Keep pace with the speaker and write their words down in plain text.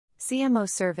CMO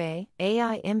survey,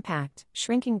 AI impact,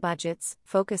 shrinking budgets,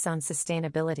 focus on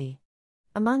sustainability.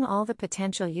 Among all the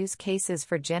potential use cases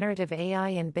for generative AI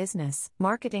in business,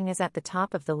 marketing is at the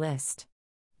top of the list.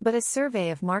 But a survey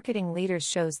of marketing leaders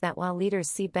shows that while leaders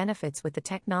see benefits with the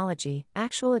technology,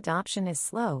 actual adoption is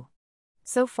slow.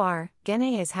 So far,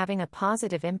 GenAI is having a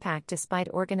positive impact despite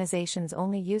organizations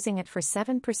only using it for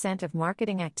 7% of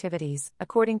marketing activities,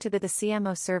 according to the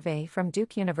CMO survey from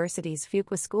Duke University's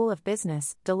Fuqua School of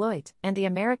Business, Deloitte, and the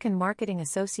American Marketing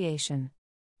Association.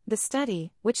 The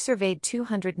study, which surveyed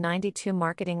 292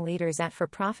 marketing leaders at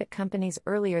for-profit companies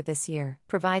earlier this year,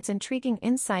 provides intriguing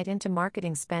insight into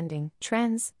marketing spending,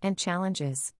 trends, and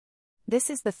challenges.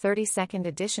 This is the 32nd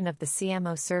edition of the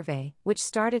CMO survey, which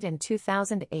started in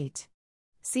 2008.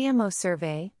 CMO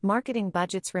survey, marketing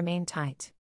budgets remain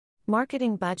tight.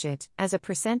 Marketing budget, as a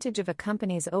percentage of a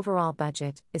company's overall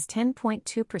budget, is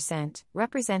 10.2%,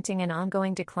 representing an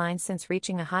ongoing decline since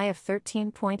reaching a high of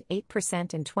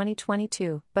 13.8% in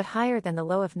 2022, but higher than the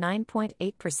low of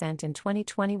 9.8% in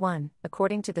 2021,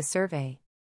 according to the survey.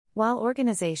 While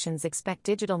organizations expect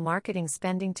digital marketing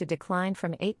spending to decline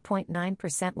from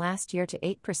 8.9% last year to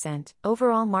 8%,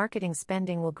 overall marketing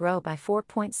spending will grow by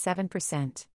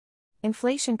 4.7%.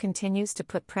 Inflation continues to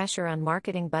put pressure on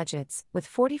marketing budgets,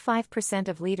 with 45%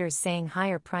 of leaders saying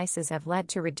higher prices have led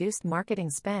to reduced marketing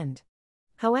spend.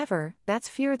 However, that's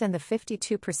fewer than the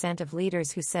 52% of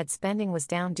leaders who said spending was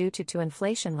down due to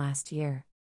inflation last year.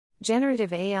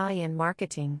 Generative AI in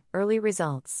marketing, early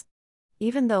results.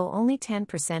 Even though only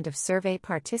 10% of survey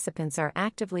participants are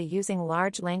actively using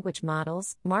large language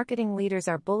models, marketing leaders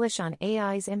are bullish on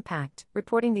AI's impact,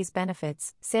 reporting these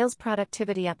benefits: sales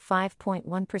productivity up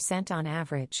 5.1% on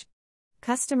average.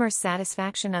 Customer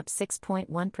satisfaction up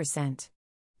 6.1%.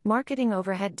 Marketing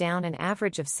overhead down an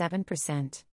average of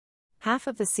 7%. Half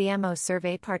of the CMO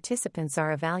survey participants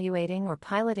are evaluating or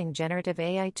piloting generative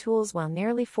AI tools while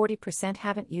nearly 40%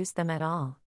 haven't used them at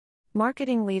all.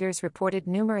 Marketing leaders reported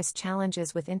numerous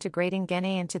challenges with integrating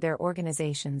GenAI into their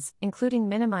organizations, including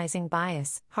minimizing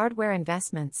bias, hardware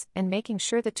investments, and making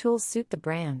sure the tools suit the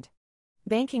brand.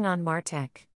 Banking on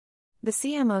MarTech. The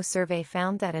CMO survey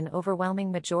found that an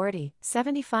overwhelming majority,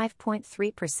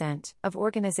 75.3%, of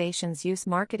organizations use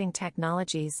marketing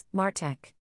technologies,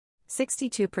 MarTech.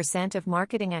 62% of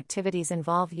marketing activities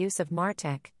involve use of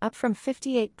MarTech, up from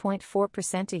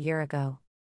 58.4% a year ago.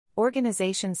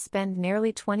 Organizations spend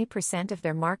nearly 20% of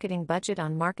their marketing budget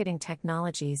on marketing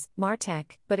technologies,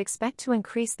 MarTech, but expect to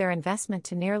increase their investment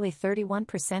to nearly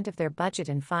 31% of their budget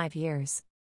in 5 years.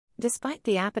 Despite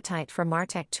the appetite for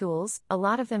MarTech tools, a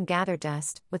lot of them gather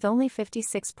dust, with only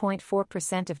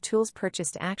 56.4% of tools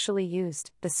purchased actually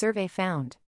used, the survey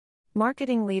found.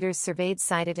 Marketing leaders surveyed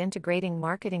cited integrating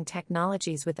marketing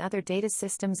technologies with other data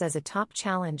systems as a top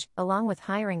challenge, along with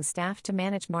hiring staff to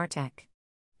manage MarTech.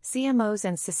 CMOs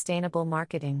and sustainable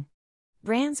marketing.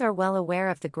 Brands are well aware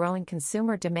of the growing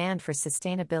consumer demand for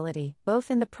sustainability,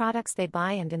 both in the products they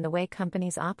buy and in the way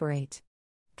companies operate.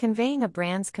 Conveying a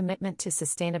brand's commitment to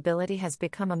sustainability has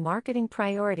become a marketing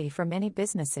priority for many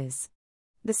businesses.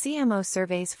 The CMO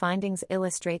survey's findings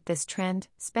illustrate this trend.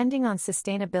 Spending on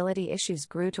sustainability issues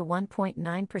grew to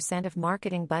 1.9% of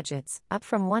marketing budgets, up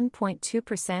from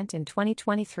 1.2% in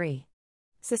 2023.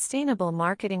 Sustainable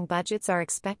marketing budgets are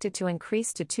expected to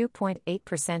increase to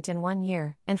 2.8% in 1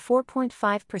 year, and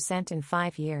 4.5% in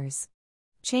 5 years.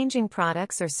 Changing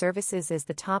products or services is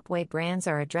the top way brands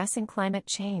are addressing climate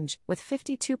change, with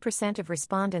 52% of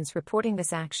respondents reporting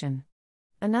this action.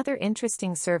 Another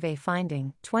interesting survey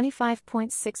finding: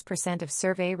 25.6% of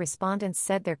survey respondents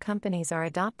said their companies are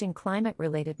adopting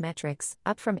climate-related metrics,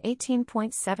 up from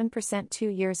 18.7% 2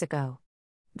 years ago.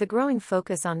 The growing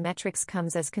focus on metrics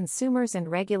comes as consumers and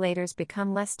regulators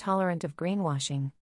become less tolerant of greenwashing.